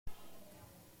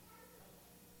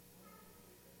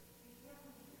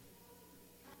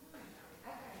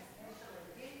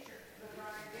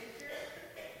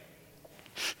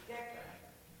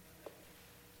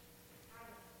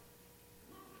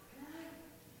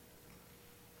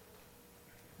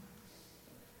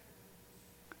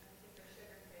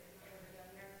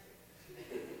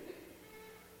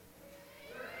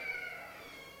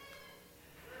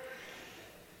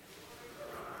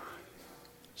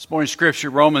This morning's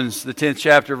scripture, Romans, the 10th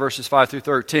chapter, verses 5 through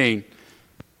 13.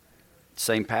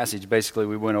 Same passage, basically,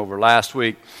 we went over last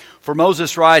week. For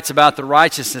Moses writes about the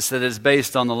righteousness that is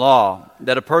based on the law,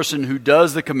 that a person who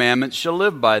does the commandments shall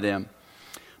live by them.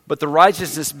 But the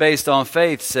righteousness based on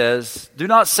faith says, do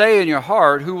not say in your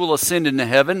heart, who will ascend into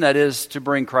heaven, that is, to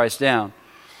bring Christ down.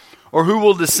 Or who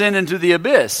will descend into the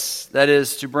abyss, that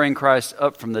is, to bring Christ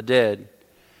up from the dead.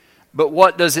 But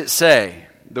what does it say?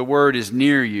 The word is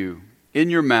near you, in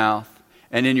your mouth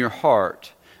and in your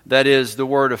heart. That is the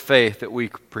word of faith that we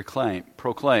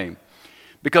proclaim.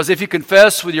 Because if you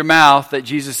confess with your mouth that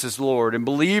Jesus is Lord and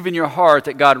believe in your heart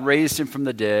that God raised him from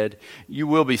the dead, you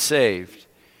will be saved.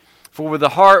 For with the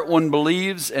heart one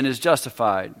believes and is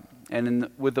justified, and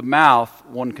with the mouth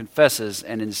one confesses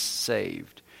and is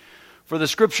saved. For the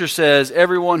scripture says,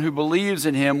 everyone who believes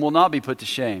in him will not be put to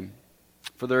shame.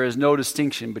 For there is no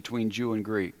distinction between Jew and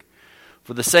Greek.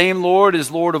 For the same Lord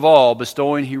is Lord of all,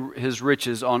 bestowing his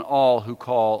riches on all who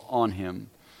call on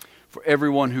him. For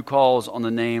everyone who calls on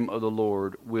the name of the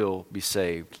Lord will be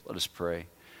saved. Let us pray.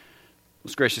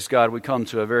 Most gracious God, we come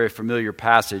to a very familiar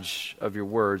passage of your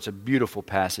words, a beautiful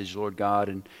passage, Lord God.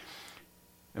 And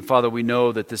Father, we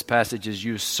know that this passage is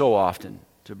used so often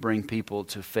to bring people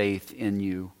to faith in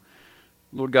you.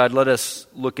 Lord God, let us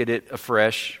look at it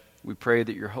afresh. We pray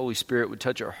that your Holy Spirit would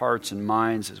touch our hearts and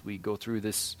minds as we go through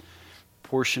this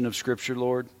portion of Scripture,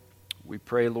 Lord. We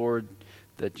pray, Lord,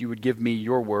 that you would give me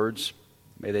your words.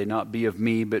 May they not be of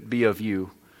me, but be of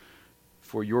you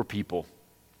for your people.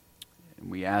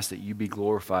 And we ask that you be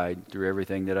glorified through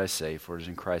everything that I say. For it is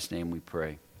in Christ's name we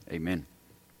pray. Amen.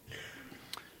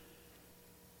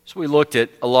 So we looked at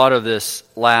a lot of this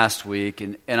last week,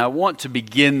 and I want to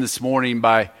begin this morning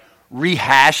by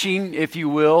rehashing, if you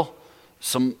will,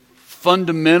 some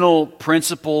fundamental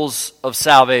principles of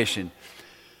salvation.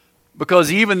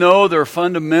 Because even though they're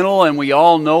fundamental and we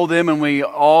all know them and we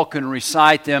all can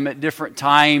recite them at different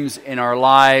times in our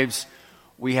lives,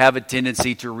 we have a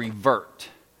tendency to revert.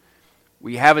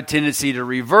 We have a tendency to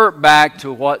revert back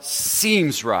to what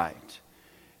seems right.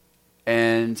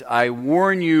 And I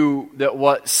warn you that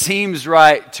what seems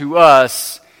right to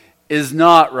us is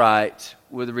not right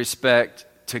with respect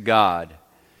to God.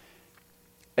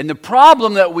 And the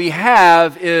problem that we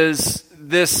have is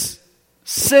this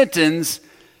sentence,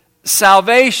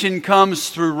 salvation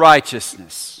comes through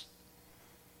righteousness.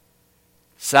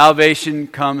 Salvation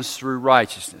comes through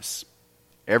righteousness.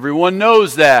 Everyone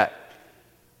knows that.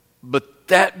 But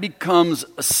that becomes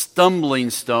a stumbling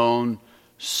stone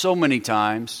so many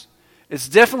times. It's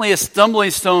definitely a stumbling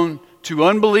stone to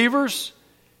unbelievers.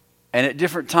 And at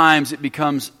different times it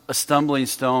becomes a stumbling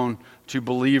stone to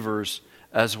believers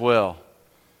as well.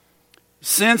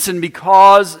 Since and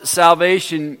because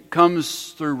salvation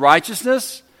comes through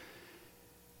righteousness,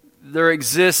 there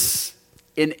exists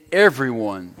in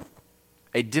everyone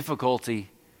a difficulty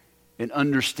in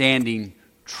understanding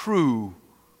true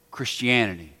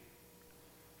Christianity.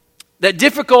 That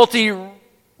difficulty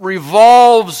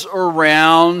revolves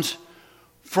around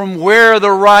from where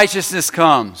the righteousness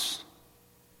comes.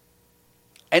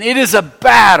 And it is a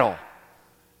battle.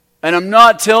 And I'm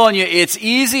not telling you it's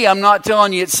easy. I'm not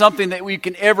telling you it's something that we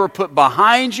can ever put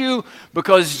behind you,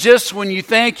 because just when you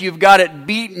think you've got it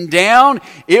beaten down,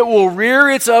 it will rear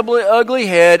its ugly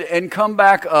head and come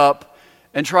back up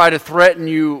and try to threaten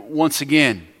you once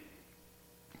again.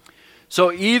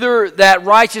 So either that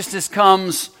righteousness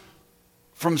comes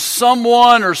from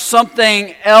someone or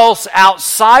something else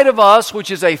outside of us,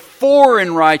 which is a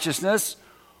foreign righteousness,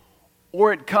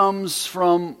 or it comes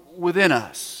from within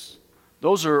us.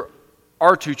 Those are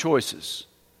our two choices.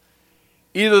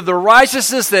 Either the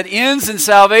righteousness that ends in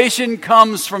salvation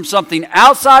comes from something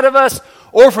outside of us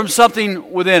or from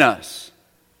something within us.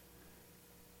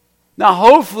 Now,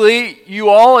 hopefully, you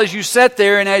all, as you sit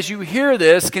there and as you hear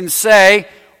this, can say,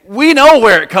 we know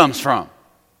where it comes from.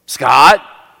 Scott,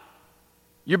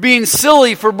 you're being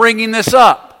silly for bringing this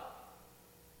up.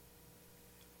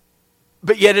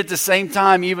 But yet at the same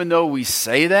time, even though we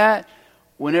say that,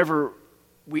 whenever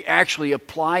we actually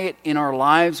apply it in our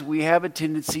lives, we have a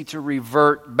tendency to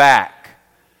revert back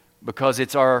because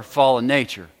it's our fallen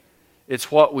nature.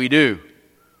 It's what we do.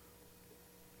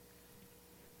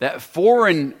 That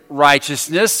foreign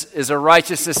righteousness is a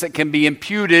righteousness that can be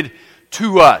imputed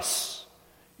to us,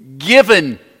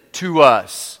 given to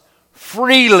us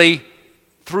freely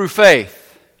through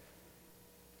faith.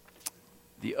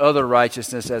 The other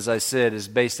righteousness, as I said, is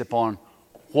based upon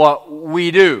what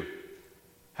we do.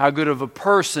 How good of a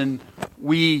person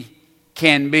we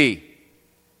can be.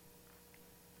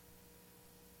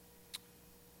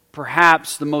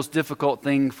 Perhaps the most difficult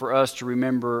thing for us to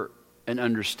remember and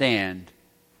understand,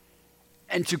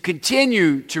 and to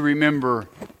continue to remember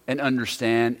and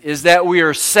understand is that we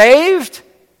are saved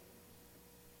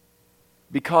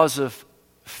because of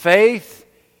faith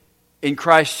in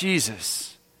Christ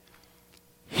Jesus.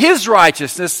 His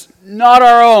righteousness, not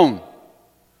our own.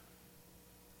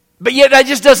 But yet that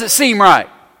just doesn't seem right.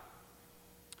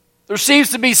 There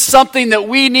seems to be something that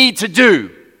we need to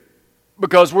do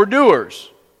because we're doers.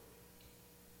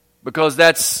 Because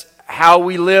that's how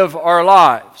we live our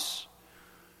lives.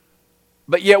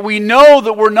 But yet we know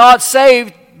that we're not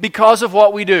saved because of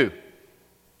what we do.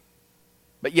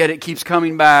 But yet it keeps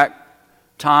coming back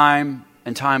time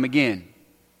and time again.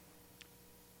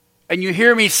 And you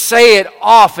hear me say it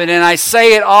often, and I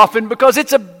say it often because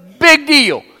it's a big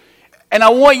deal. And I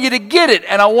want you to get it,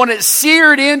 and I want it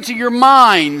seared into your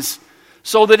minds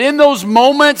so that in those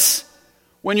moments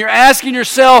when you're asking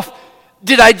yourself,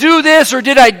 did I do this or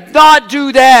did I not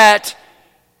do that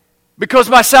because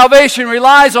my salvation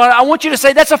relies on it, I want you to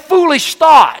say that's a foolish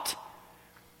thought.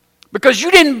 Because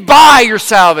you didn't buy your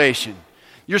salvation.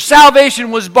 Your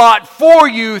salvation was bought for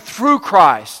you through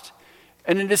Christ.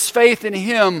 And it is faith in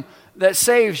Him that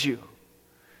saves you.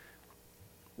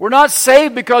 We're not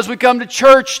saved because we come to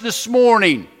church this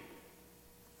morning.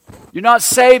 You're not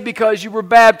saved because you were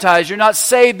baptized. You're not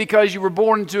saved because you were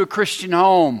born into a Christian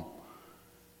home.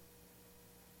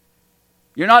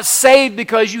 You're not saved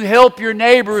because you help your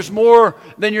neighbors more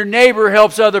than your neighbor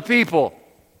helps other people.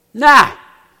 Nah.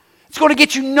 It's going to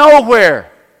get you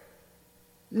nowhere.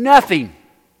 Nothing.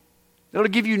 It'll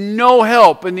give you no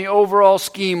help in the overall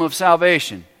scheme of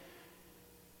salvation.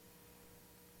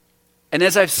 And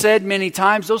as I've said many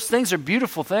times, those things are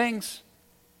beautiful things.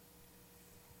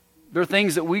 They're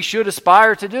things that we should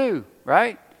aspire to do,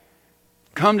 right?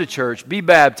 Come to church, be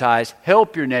baptized,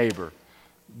 help your neighbor,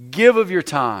 give of your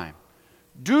time.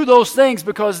 Do those things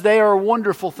because they are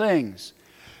wonderful things.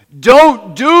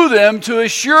 Don't do them to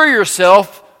assure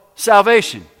yourself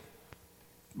salvation,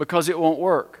 because it won't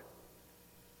work.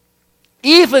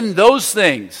 Even those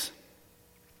things,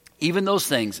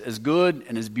 as good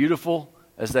and as beautiful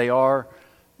as they are,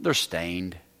 they're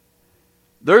stained.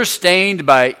 They're stained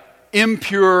by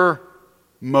impure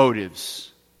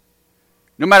motives.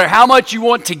 No matter how much you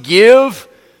want to give,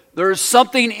 there's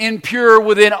something impure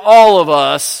within all of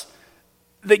us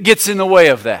that gets in the way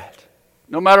of that,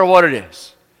 no matter what it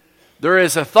is. There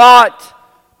is a thought,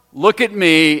 look at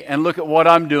me and look at what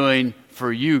I'm doing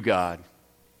for you, God.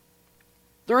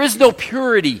 There is no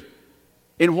purity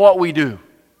in what we do.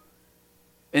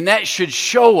 And that should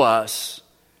show us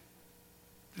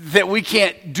that we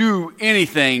can't do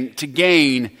anything to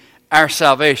gain our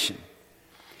salvation.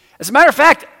 As a matter of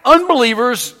fact,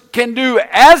 unbelievers can do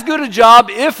as good a job,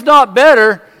 if not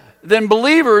better, than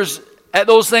believers at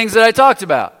those things that I talked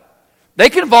about. They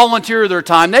can volunteer their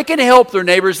time. They can help their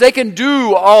neighbors. They can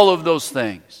do all of those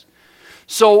things.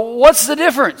 So what's the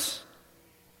difference?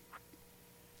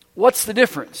 What's the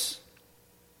difference?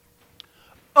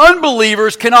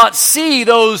 Unbelievers cannot see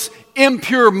those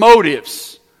impure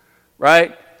motives,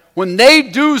 right? When they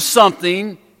do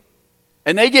something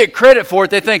and they get credit for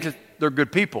it, they think they're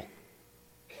good people.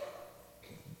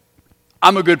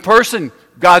 I'm a good person.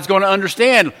 God's going to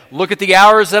understand. Look at the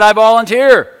hours that I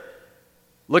volunteer.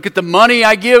 Look at the money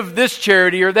I give this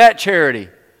charity or that charity.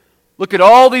 Look at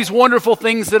all these wonderful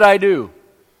things that I do.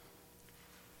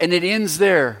 And it ends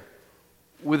there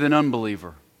with an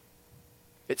unbeliever.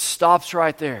 It stops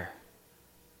right there.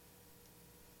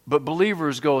 But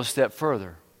believers go a step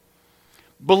further.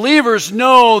 Believers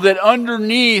know that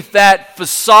underneath that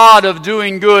facade of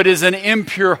doing good is an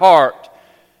impure heart.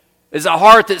 Is a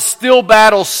heart that still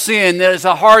battles sin. That is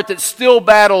a heart that still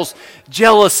battles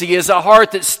jealousy. Is a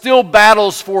heart that still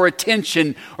battles for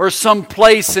attention or some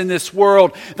place in this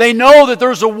world. They know that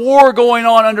there's a war going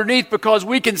on underneath because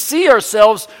we can see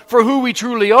ourselves for who we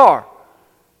truly are.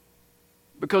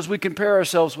 Because we compare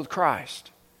ourselves with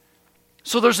Christ.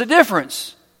 So there's a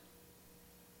difference.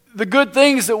 The good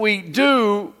things that we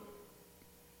do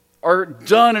are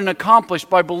done and accomplished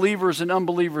by believers and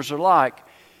unbelievers alike.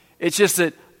 It's just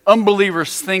that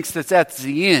unbelievers think that's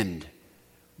the end.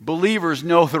 Believers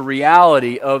know the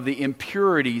reality of the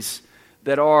impurities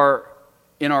that are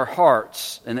in our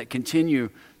hearts and that continue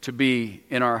to be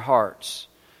in our hearts.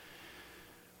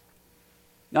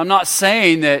 Now, I'm not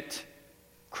saying that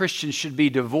Christians should be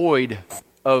devoid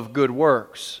of good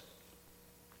works.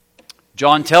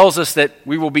 John tells us that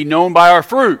we will be known by our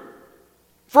fruit.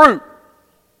 Fruit.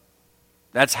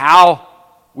 That's how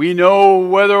we know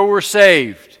whether we're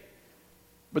saved.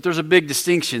 But there's a big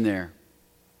distinction there.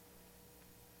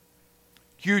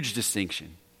 Huge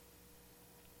distinction.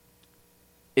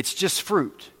 It's just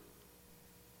fruit.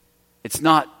 It's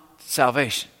not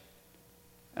salvation.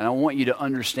 And I want you to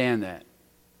understand that.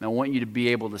 And I want you to be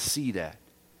able to see that.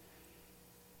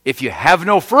 If you have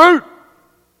no fruit,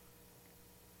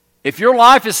 if your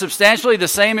life is substantially the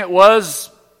same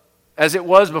as it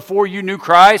was before you knew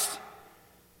Christ,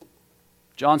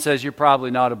 John says you're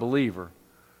probably not a believer.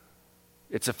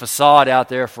 It's a facade out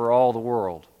there for all the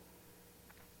world.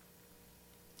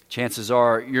 Chances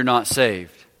are you're not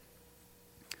saved.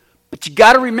 But you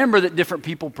got to remember that different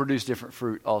people produce different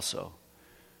fruit also.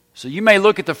 So you may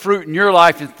look at the fruit in your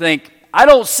life and think, I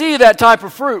don't see that type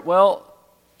of fruit. Well,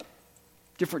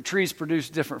 different trees produce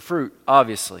different fruit,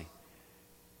 obviously.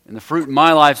 And the fruit in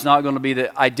my life is not going to be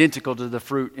identical to the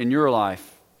fruit in your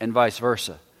life, and vice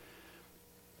versa.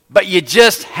 But you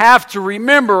just have to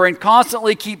remember and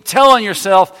constantly keep telling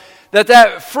yourself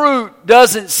that fruit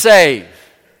doesn't save.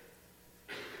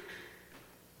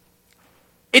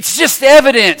 It's just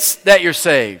evidence that you're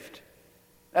saved.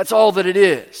 That's all that it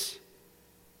is.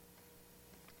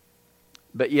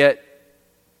 But yet,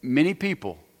 many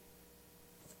people,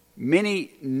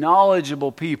 many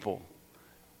knowledgeable people,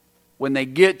 when they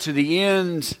get to the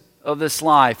end of this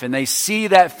life and they see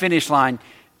that finish line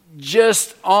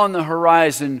just on the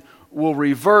horizon, will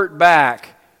revert back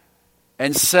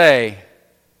and say,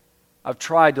 I've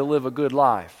tried to live a good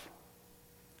life.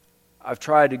 I've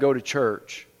tried to go to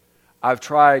church. I've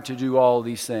tried to do all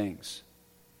these things.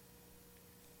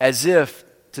 As if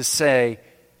to say,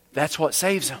 that's what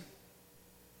saves them.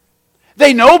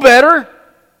 They know better,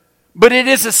 but it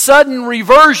is a sudden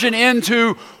reversion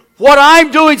into what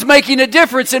I'm doing is making a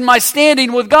difference in my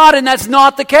standing with God, and that's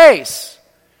not the case.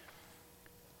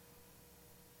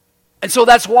 And so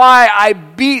that's why I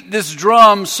beat this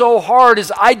drum so hard,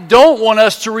 is I don't want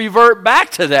us to revert back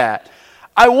to that.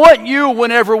 I want you,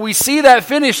 whenever we see that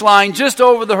finish line just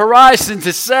over the horizon,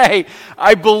 to say,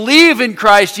 I believe in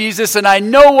Christ Jesus and I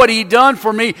know what He done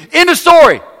for me. End of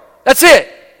story. That's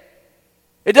it.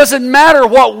 It doesn't matter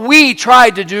what we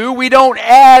tried to do. We don't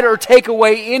add or take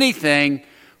away anything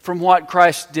from what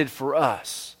Christ did for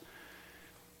us.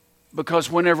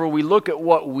 Because whenever we look at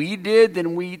what we did,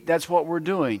 then that's what we're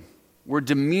doing. We're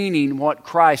demeaning what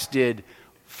Christ did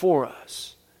for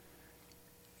us.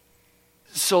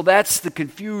 So that's the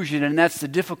confusion, and that's the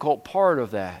difficult part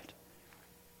of that.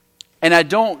 And I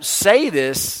don't say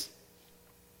this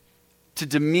to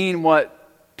demean what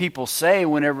people say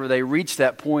whenever they reach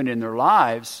that point in their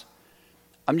lives.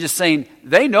 I'm just saying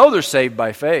they know they're saved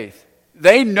by faith.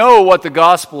 They know what the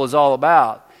gospel is all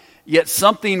about. Yet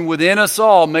something within us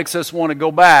all makes us want to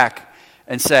go back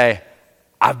and say,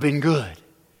 I've been good,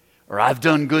 or I've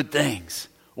done good things,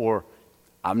 or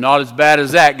I'm not as bad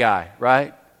as that guy,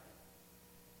 right?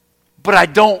 But I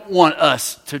don't want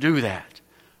us to do that.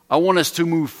 I want us to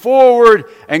move forward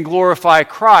and glorify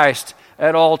Christ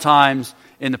at all times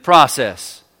in the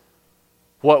process.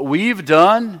 What we've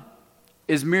done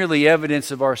is merely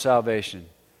evidence of our salvation.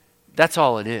 That's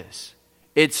all it is.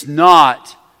 It's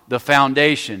not the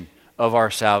foundation of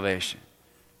our salvation.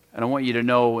 And I want you to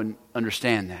know and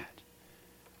understand that.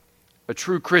 A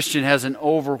true Christian has an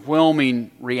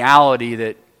overwhelming reality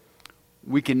that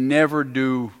we can never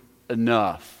do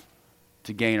enough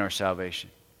to gain our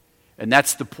salvation. And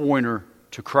that's the pointer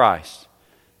to Christ.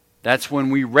 That's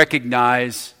when we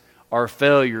recognize our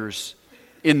failures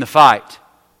in the fight.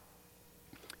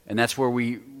 And that's where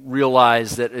we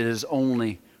realize that it is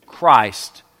only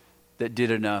Christ that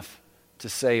did enough to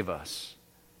save us.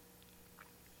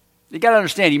 You got to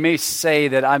understand, you may say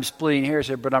that I'm splitting hairs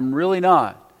here, but I'm really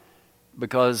not.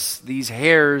 Because these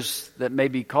hairs that may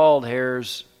be called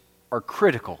hairs are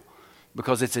critical.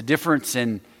 Because it's a difference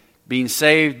in being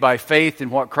saved by faith in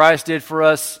what Christ did for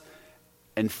us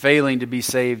and failing to be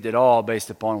saved at all based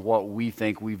upon what we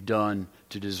think we've done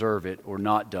to deserve it or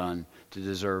not done to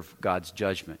deserve God's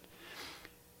judgment.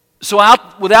 So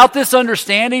without this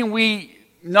understanding, we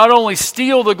not only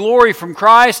steal the glory from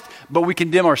Christ, but we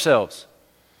condemn ourselves.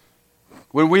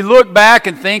 When we look back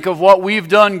and think of what we've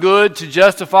done good to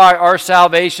justify our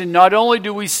salvation, not only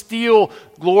do we steal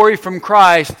glory from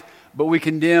Christ, but we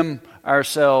condemn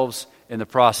ourselves in the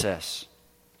process.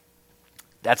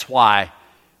 That's why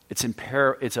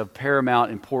it's of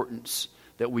paramount importance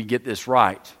that we get this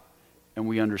right and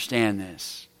we understand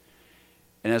this.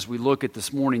 And as we look at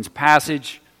this morning's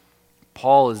passage,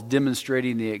 Paul is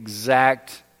demonstrating the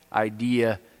exact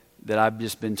idea that I've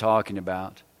just been talking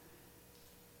about.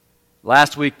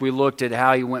 Last week we looked at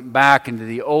how he went back into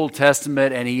the Old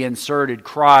Testament and he inserted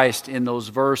Christ in those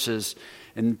verses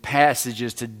and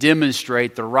passages to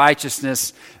demonstrate the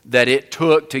righteousness that it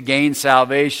took to gain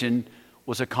salvation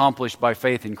was accomplished by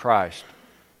faith in Christ,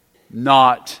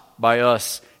 not by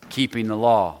us keeping the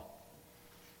law.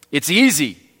 It's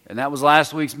easy, and that was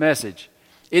last week's message.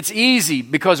 It's easy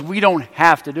because we don't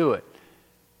have to do it.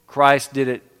 Christ did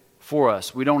it for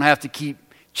us. We don't have to keep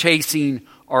chasing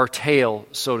our tail,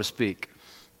 so to speak.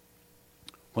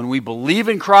 When we believe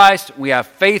in Christ, we have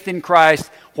faith in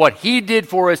Christ, what He did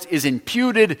for us is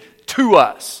imputed to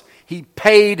us. He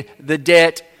paid the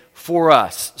debt for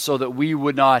us so that we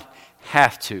would not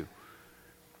have to.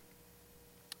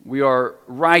 We are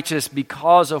righteous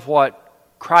because of what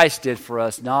Christ did for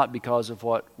us, not because of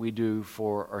what we do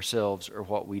for ourselves or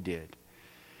what we did.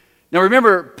 Now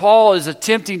remember, Paul is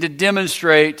attempting to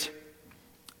demonstrate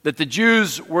that the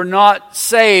Jews were not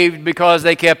saved because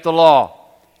they kept the law.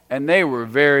 And they were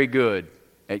very good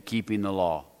at keeping the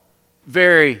law.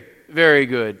 Very, very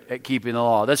good at keeping the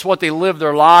law. That's what they lived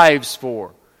their lives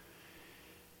for.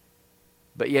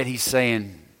 But yet he's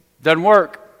saying, doesn't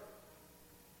work.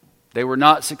 They were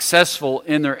not successful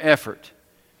in their effort.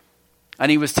 And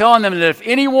he was telling them that if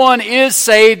anyone is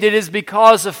saved, it is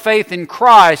because of faith in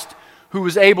Christ, who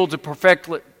was able to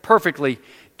perfectly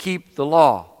keep the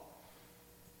law.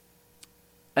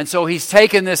 And so he's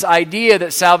taken this idea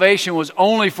that salvation was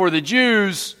only for the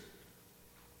Jews,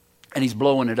 and he's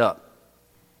blowing it up.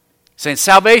 Saying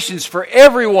salvation's for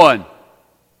everyone.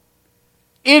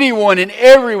 Anyone and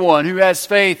everyone who has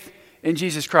faith in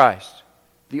Jesus Christ.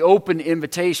 The open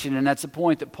invitation, and that's the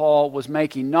point that Paul was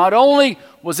making. Not only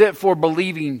was it for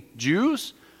believing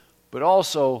Jews, but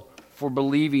also for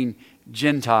believing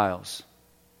Gentiles.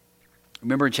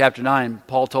 Remember in chapter 9,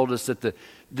 Paul told us that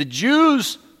the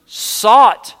Jews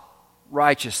sought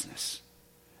righteousness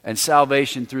and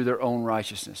salvation through their own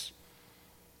righteousness.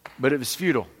 But it was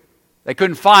futile. They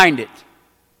couldn't find it.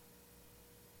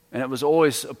 And it was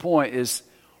always a point is,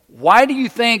 why do you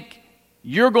think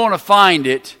you're going to find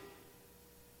it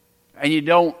and you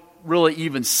don't really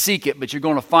even seek it, but you're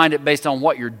going to find it based on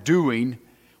what you're doing,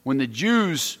 when the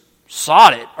Jews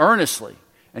sought it earnestly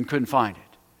and couldn't find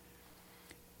it?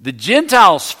 The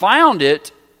Gentiles found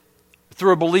it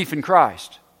through a belief in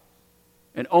Christ.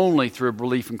 And only through a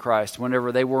belief in Christ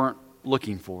whenever they weren't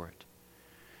looking for it.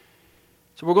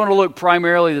 So we're going to look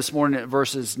primarily this morning at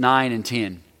verses 9 and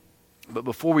 10. But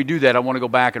before we do that, I want to go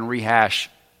back and rehash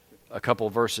a couple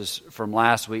of verses from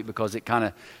last week because it kind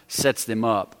of sets them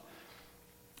up.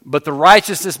 But the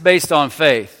righteousness based on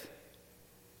faith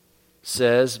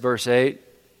says, verse 8,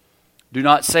 do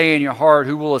not say in your heart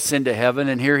who will ascend to heaven,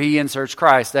 and here he inserts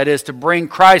Christ. That is to bring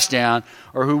Christ down,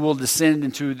 or who will descend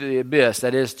into the abyss.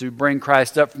 That is to bring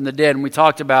Christ up from the dead. And we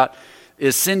talked about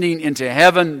ascending into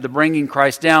heaven. The bringing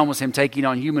Christ down was him taking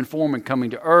on human form and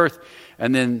coming to earth.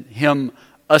 And then him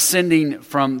ascending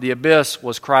from the abyss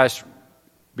was Christ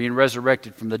being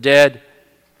resurrected from the dead.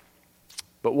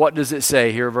 But what does it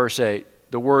say here, verse 8?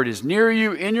 The word is near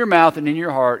you, in your mouth and in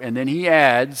your heart. And then he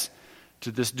adds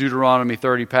to this Deuteronomy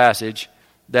 30 passage,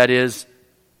 that is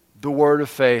the word of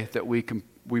faith that we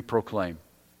proclaim.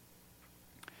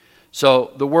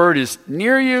 So the word is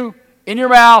near you, in your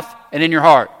mouth, and in your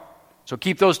heart. So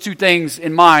keep those two things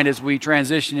in mind as we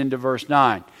transition into verse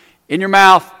 9. In your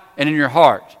mouth and in your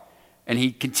heart. And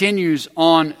he continues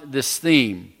on this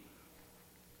theme.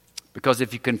 Because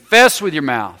if you confess with your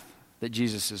mouth that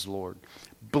Jesus is Lord,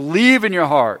 believe in your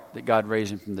heart that God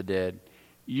raised him from the dead,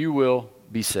 you will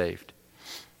be saved.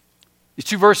 These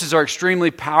two verses are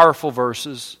extremely powerful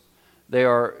verses. They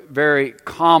are very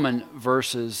common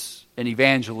verses in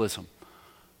evangelism.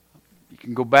 You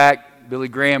can go back. Billy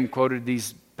Graham quoted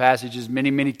these passages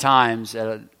many, many times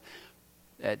at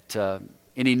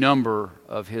any number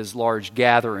of his large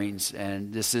gatherings.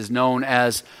 And this is known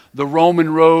as the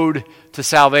Roman road to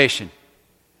salvation.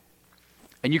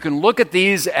 And you can look at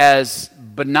these as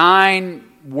benign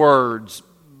words,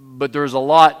 but there's a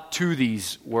lot to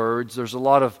these words. There's a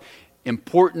lot of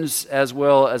importance as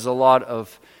well as a lot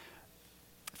of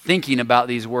thinking about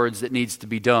these words that needs to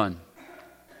be done.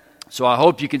 So I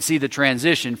hope you can see the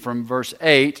transition from verse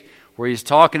 8 where he's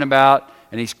talking about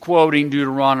and he's quoting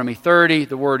Deuteronomy 30.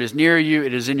 The word is near you,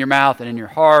 it is in your mouth and in your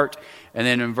heart. And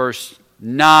then in verse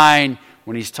 9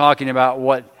 when he's talking about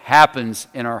what happens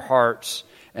in our hearts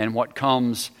and what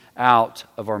comes out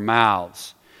of our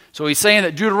mouths. So he's saying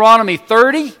that Deuteronomy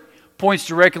 30 points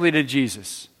directly to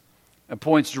Jesus. It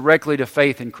points directly to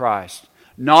faith in Christ,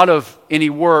 not of any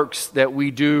works that we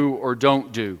do or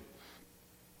don't do.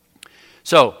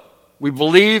 So, we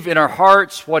believe in our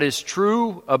hearts what is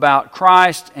true about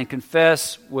Christ and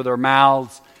confess with our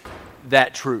mouths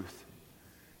that truth.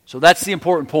 So that's the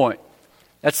important point.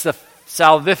 That's the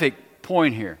salvific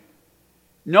point here.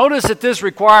 Notice that this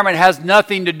requirement has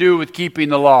nothing to do with keeping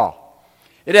the law.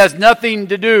 It has nothing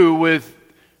to do with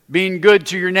being good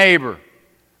to your neighbor,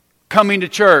 coming to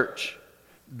church,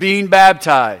 being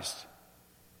baptized.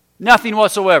 Nothing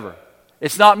whatsoever.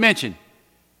 It's not mentioned.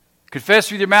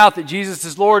 Confess with your mouth that Jesus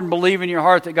is Lord and believe in your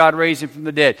heart that God raised him from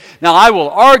the dead. Now, I will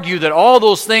argue that all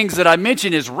those things that I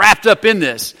mentioned is wrapped up in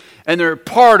this, and they're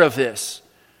part of this.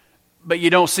 But you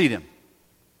don't see them.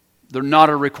 They're not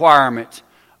a requirement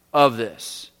of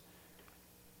this.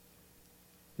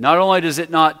 Not only does it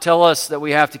not tell us that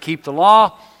we have to keep the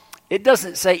law, it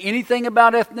doesn't say anything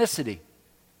about ethnicity.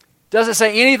 It doesn't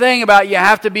say anything about you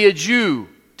have to be a Jew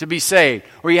to be saved,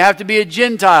 or you have to be a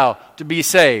Gentile to be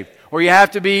saved, or you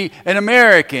have to be an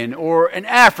American or an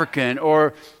African,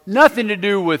 or nothing to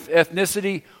do with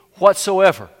ethnicity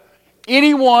whatsoever.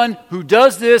 Anyone who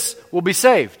does this will be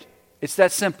saved. It's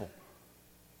that simple.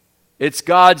 It's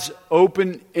God's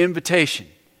open invitation.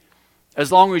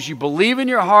 As long as you believe in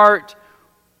your heart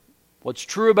what's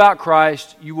true about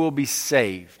Christ, you will be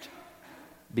saved,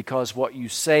 because what you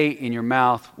say in your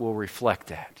mouth will reflect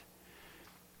that.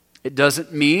 It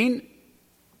doesn't mean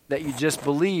that you just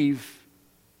believe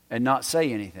and not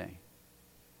say anything.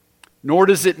 Nor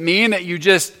does it mean that you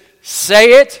just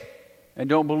say it and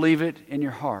don't believe it in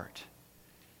your heart.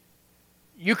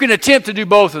 You can attempt to do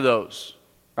both of those,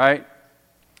 right?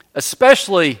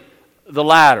 Especially the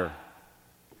latter.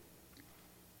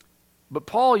 But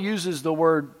Paul uses the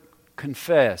word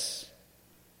confess.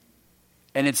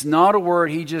 And it's not a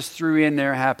word he just threw in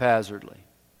there haphazardly.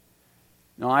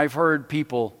 Now, I've heard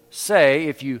people say,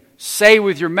 if you say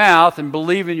with your mouth and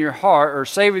believe in your heart, or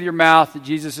say with your mouth that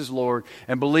Jesus is Lord,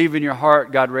 and believe in your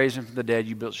heart God raised him from the dead,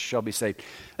 you shall be saved.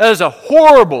 That is a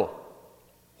horrible,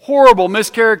 horrible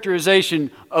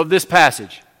mischaracterization of this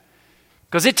passage.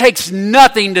 Because it takes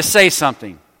nothing to say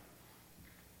something.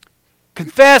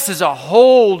 Confess is a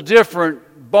whole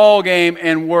different ballgame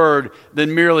and word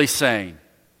than merely saying.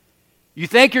 You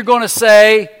think you're going to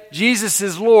say Jesus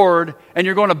is Lord and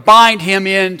you're going to bind him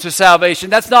into salvation.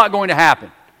 That's not going to happen.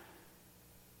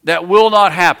 That will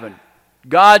not happen.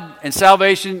 God and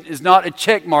salvation is not a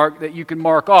check mark that you can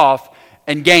mark off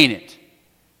and gain it.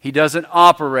 He doesn't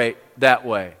operate that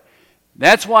way.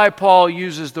 That's why Paul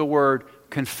uses the word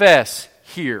confess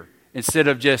here instead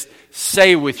of just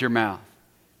say with your mouth.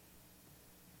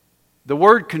 The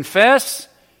word confess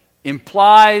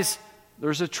implies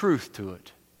there's a truth to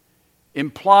it.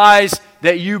 Implies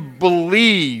that you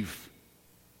believe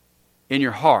in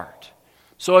your heart.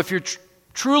 So if you're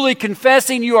truly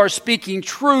confessing, you are speaking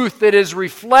truth that is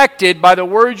reflected by the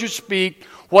words you speak,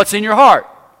 what's in your heart.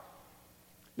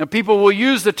 Now, people will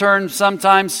use the term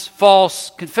sometimes false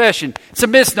confession. It's a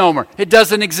misnomer. It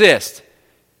doesn't exist.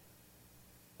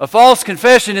 A false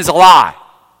confession is a lie,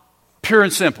 pure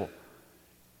and simple.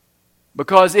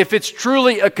 Because if it's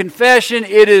truly a confession,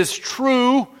 it is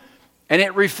true and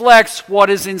it reflects what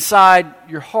is inside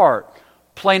your heart,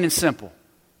 plain and simple.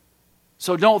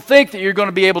 So don't think that you're going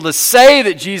to be able to say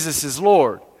that Jesus is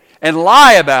Lord and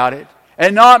lie about it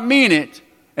and not mean it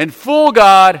and fool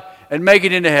God and make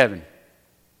it into heaven.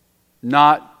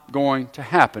 Not going to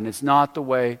happen. It's not the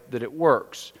way that it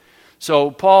works.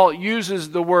 So Paul uses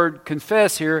the word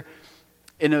confess here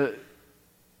in a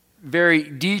very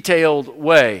detailed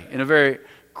way, in a very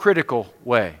critical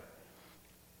way.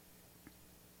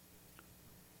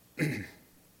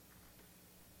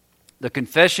 The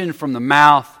confession from the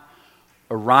mouth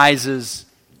arises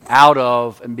out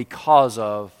of and because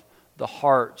of the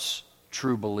heart's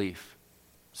true belief.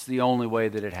 It's the only way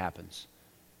that it happens.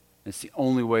 It's the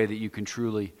only way that you can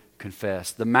truly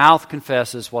confess. The mouth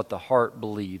confesses what the heart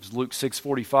believes. Luke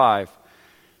 6:45,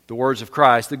 the words of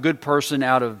Christ, the good person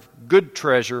out of good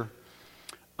treasure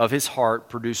of his heart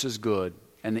produces good,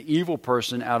 and the evil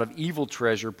person out of evil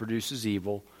treasure produces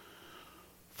evil.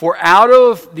 For out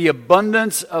of the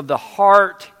abundance of the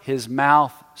heart his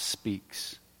mouth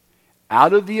speaks.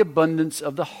 Out of the abundance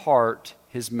of the heart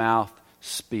his mouth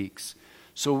speaks.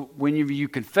 So when you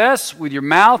confess with your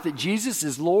mouth that Jesus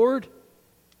is Lord,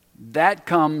 that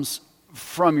comes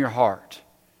from your heart.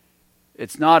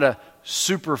 It's not a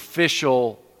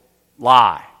superficial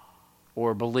lie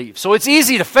or belief. So it's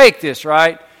easy to fake this,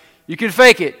 right? You can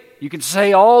fake it. You can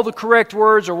say all the correct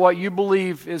words or what you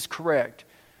believe is correct.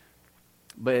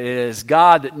 But it is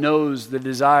God that knows the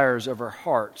desires of our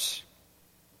hearts.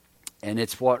 And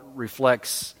it's what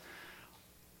reflects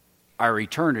our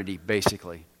eternity,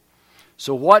 basically.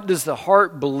 So what does the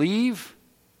heart believe?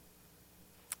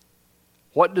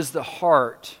 What does the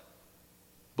heart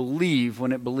believe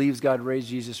when it believes God raised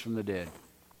Jesus from the dead?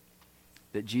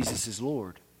 That Jesus is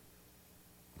Lord.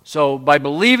 So by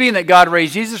believing that God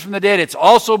raised Jesus from the dead, it's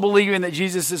also believing that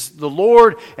Jesus is the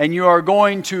Lord, and you are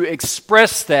going to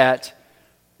express that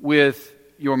with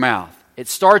your mouth. It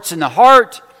starts in the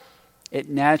heart. It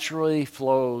naturally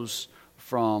flows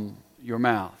from your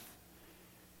mouth.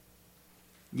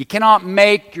 You cannot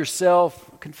make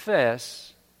yourself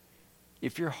confess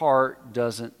if your heart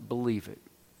doesn't believe it.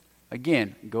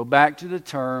 Again, go back to the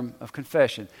term of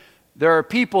confession. There are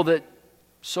people that,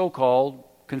 so-called,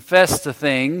 confess to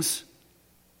things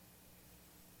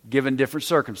given different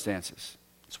circumstances.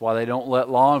 That's why they don't let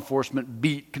law enforcement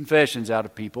beat confessions out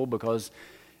of people, because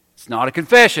it's not a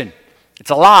confession. It's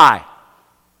a lie.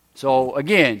 So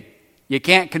again, you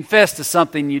can't confess to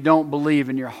something you don't believe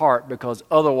in your heart, because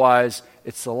otherwise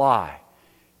it's a lie.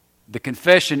 The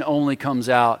confession only comes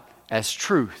out as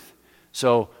truth.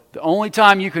 So the only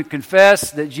time you can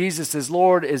confess that Jesus is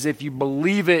Lord is if you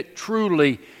believe it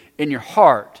truly in your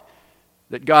heart,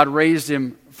 that God raised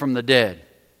him from the dead.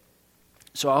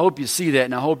 So I hope you see that,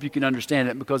 and I hope you can understand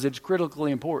it, because it's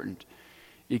critically important.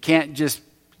 You can't just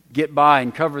get by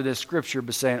and cover this scripture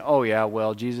by saying, oh yeah,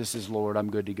 well, Jesus is Lord, I'm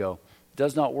good to go. It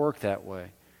does not work that way.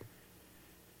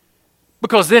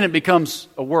 Because then it becomes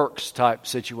a works type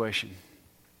situation.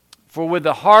 For with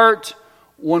the heart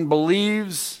one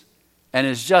believes and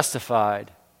is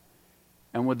justified,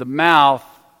 and with the mouth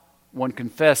one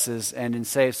confesses and is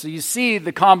saved. So you see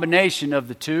the combination of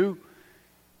the two.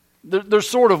 They're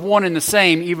sort of one and the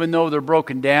same, even though they're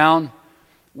broken down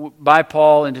by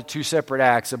Paul into two separate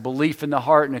acts: a belief in the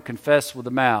heart and a confess with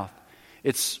the mouth.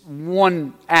 It's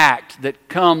one act that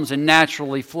comes and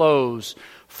naturally flows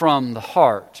from the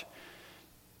heart.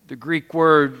 The Greek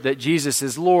word that Jesus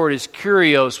is Lord is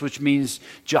kurios, which means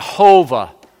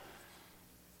Jehovah.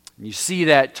 And you see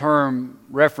that term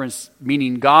referenced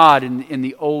meaning God in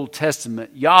the Old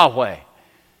Testament, Yahweh.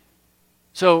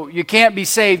 So you can't be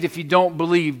saved if you don't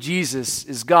believe Jesus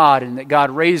is God and that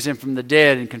God raised him from the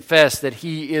dead, and confess that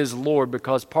he is Lord,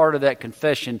 because part of that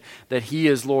confession that he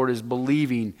is Lord is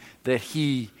believing that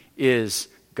he is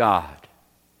God.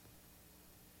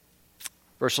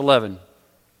 Verse 11.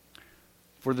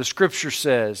 For the scripture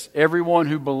says, everyone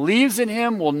who believes in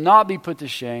him will not be put to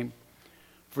shame,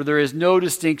 for there is no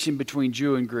distinction between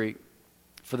Jew and Greek.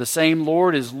 For the same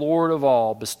Lord is Lord of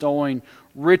all, bestowing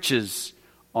riches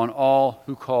on all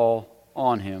who call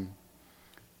on him.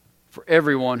 For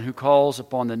everyone who calls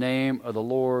upon the name of the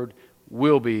Lord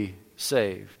will be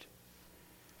saved.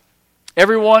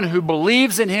 Everyone who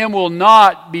believes in him will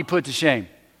not be put to shame.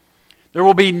 There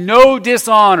will be no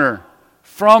dishonor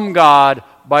from God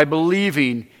by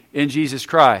believing in Jesus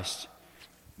Christ.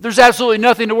 There's absolutely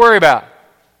nothing to worry about.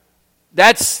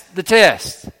 That's the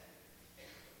test.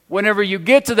 Whenever you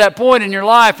get to that point in your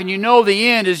life and you know the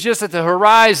end is just at the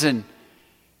horizon,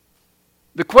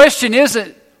 the question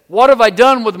isn't, what have I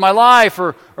done with my life,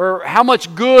 or how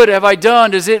much good have I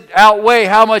done? Does it outweigh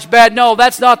how much bad? No,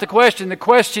 that's not the question. The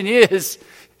question is,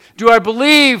 do I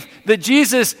believe that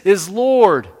Jesus is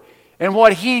Lord and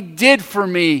what he did for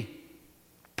me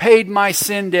paid my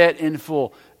sin debt in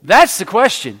full? That's the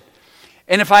question.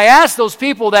 And if I ask those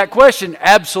people that question,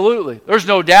 absolutely. There's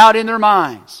no doubt in their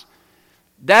minds.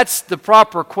 That's the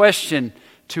proper question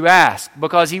to ask,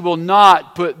 because he will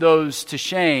not put those to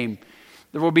shame.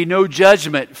 There will be no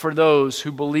judgment for those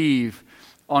who believe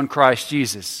on Christ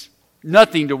Jesus.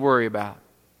 Nothing to worry about.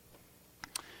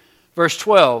 Verse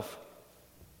 12.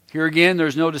 Here again,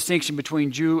 there's no distinction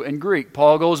between Jew and Greek.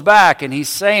 Paul goes back and he's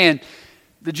saying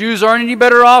the Jews aren't any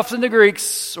better off than the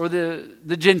Greeks or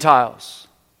the Gentiles.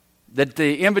 That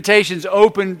the invitation's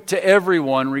open to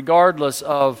everyone regardless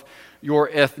of your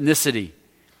ethnicity.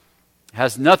 It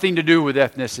has nothing to do with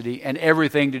ethnicity and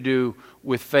everything to do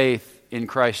with faith in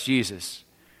Christ Jesus.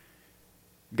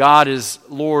 God is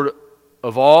Lord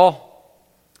of all,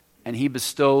 and he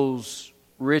bestows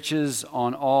riches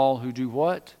on all who do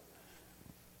what?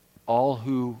 All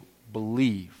who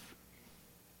believe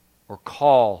or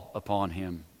call upon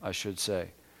him, I should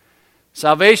say.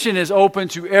 Salvation is open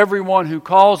to everyone who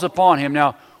calls upon him.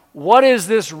 Now, what is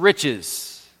this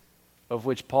riches of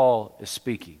which Paul is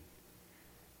speaking?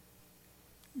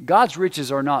 God's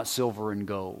riches are not silver and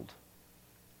gold.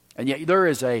 And yet there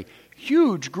is a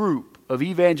huge group of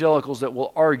evangelicals that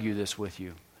will argue this with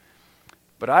you.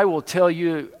 But I will tell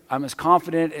you, I'm as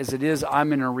confident as it is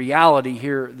I'm in a reality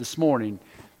here this morning.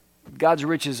 God's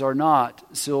riches are not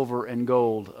silver and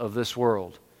gold of this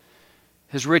world.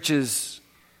 His riches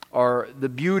are the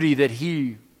beauty that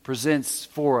he presents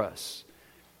for us.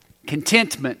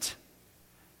 Contentment,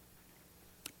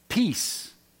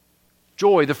 peace,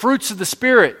 joy, the fruits of the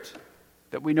Spirit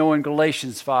that we know in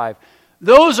Galatians 5.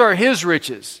 Those are his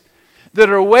riches that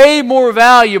are way more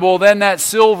valuable than that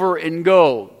silver and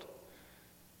gold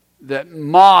that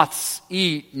moths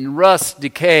eat and rust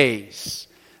decays.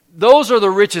 Those are the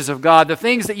riches of God, the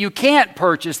things that you can't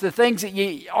purchase, the things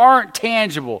that aren't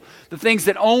tangible, the things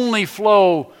that only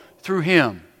flow through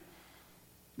him.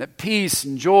 that peace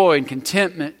and joy and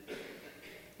contentment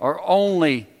are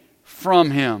only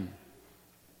from Him.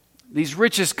 These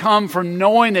riches come from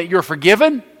knowing that you're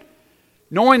forgiven,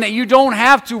 knowing that you don't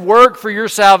have to work for your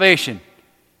salvation,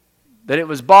 that it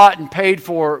was bought and paid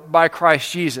for by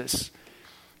Christ Jesus,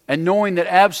 and knowing that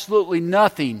absolutely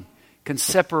nothing can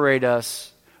separate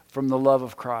us from the love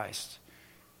of Christ.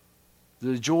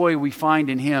 The joy we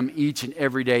find in Him each and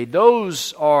every day.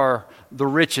 Those are the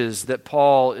riches that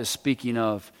Paul is speaking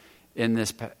of in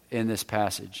this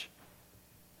passage.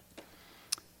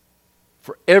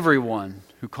 For everyone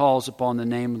who calls upon the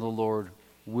name of the Lord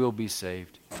will be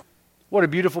saved. What a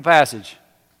beautiful passage.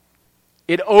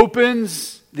 It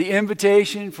opens the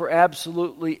invitation for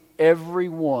absolutely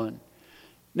everyone.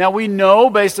 Now we know,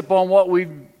 based upon what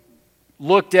we've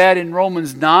looked at in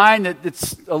Romans 9, that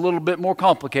it's a little bit more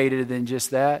complicated than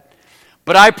just that.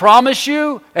 But I promise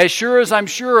you, as sure as I'm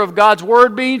sure of God's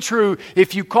word being true,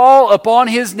 if you call upon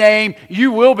His name,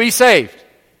 you will be saved.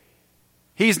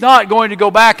 He's not going to go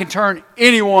back and turn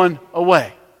anyone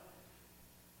away.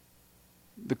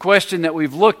 The question that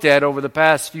we've looked at over the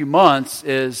past few months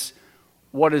is,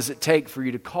 what does it take for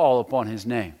you to call upon His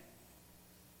name?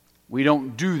 We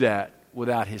don't do that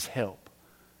without His help.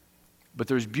 But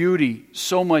there's beauty,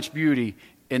 so much beauty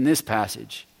in this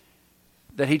passage,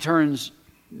 that He turns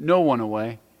no one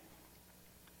away.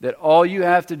 That all you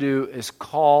have to do is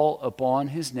call upon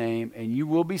His name and you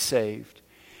will be saved.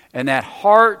 And that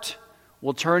heart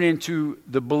will turn into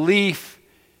the belief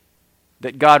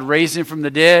that God raised Him from the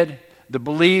dead, the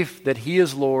belief that He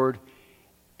is Lord,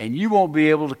 and you won't be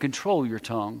able to control your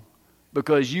tongue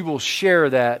because you will share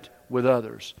that with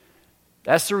others.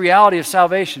 That's the reality of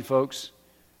salvation, folks.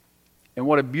 And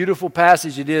what a beautiful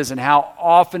passage it is, and how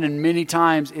often and many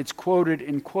times it's quoted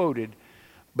and quoted.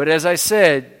 But as I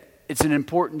said, it's an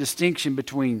important distinction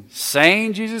between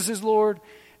saying Jesus is Lord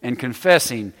and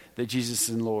confessing that Jesus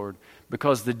is Lord.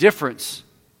 Because the difference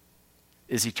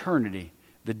is eternity.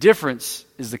 The difference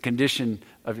is the condition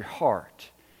of your heart.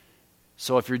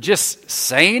 So if you're just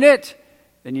saying it,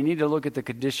 then you need to look at the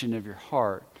condition of your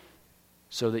heart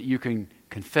so that you can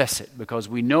confess it. Because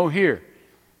we know here,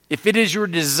 if it is your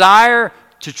desire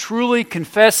to truly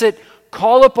confess it,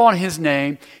 call upon His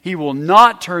name, He will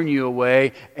not turn you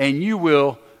away, and you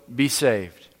will be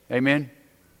saved. Amen?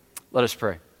 Let us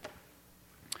pray.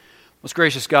 Most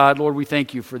gracious God, Lord, we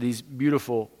thank You for these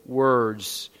beautiful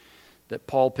words that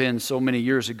Paul penned so many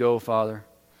years ago, Father.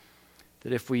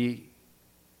 That if we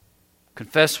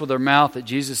confess with our mouth that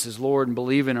Jesus is Lord and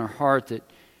believe in our heart that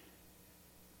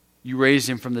You raised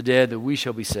Him from the dead, that we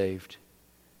shall be saved.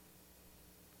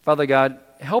 Father God,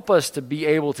 help us to be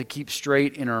able to keep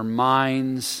straight in our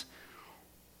minds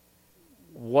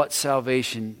what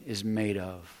salvation is made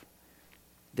of.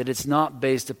 That it's not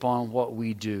based upon what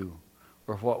we do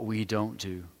or what we don't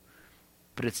do,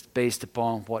 but it's based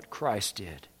upon what Christ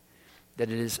did.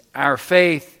 That it is our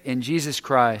faith in Jesus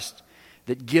Christ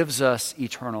that gives us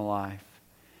eternal life.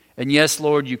 And yes,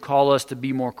 Lord, You call us to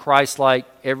be more Christ-like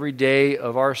every day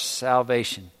of our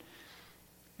salvation.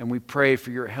 And we pray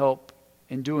for Your help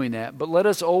in doing that. But let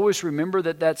us always remember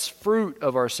that that's fruit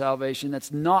of our salvation.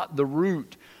 That's not the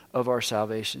root of our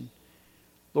salvation.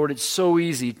 Lord, it's so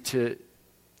easy to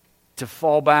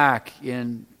fall back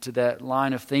into that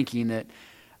line of thinking that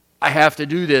I have to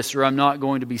do this or I'm not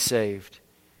going to be saved.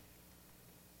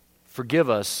 Forgive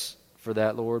us for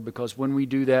that, Lord, because when we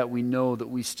do that, we know that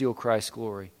we steal Christ's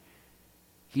glory.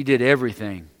 He did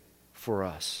everything for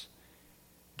us.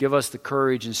 Give us the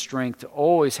courage and strength to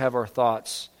always have our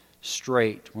thoughts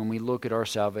straight when we look at our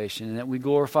salvation, and that we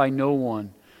glorify no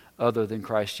one other than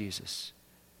Christ Jesus.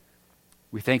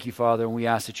 We thank You, Father, and we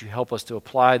ask that You help us to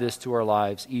apply this to our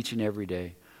lives each and every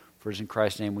day. For it's in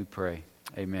Christ's name we pray.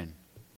 Amen.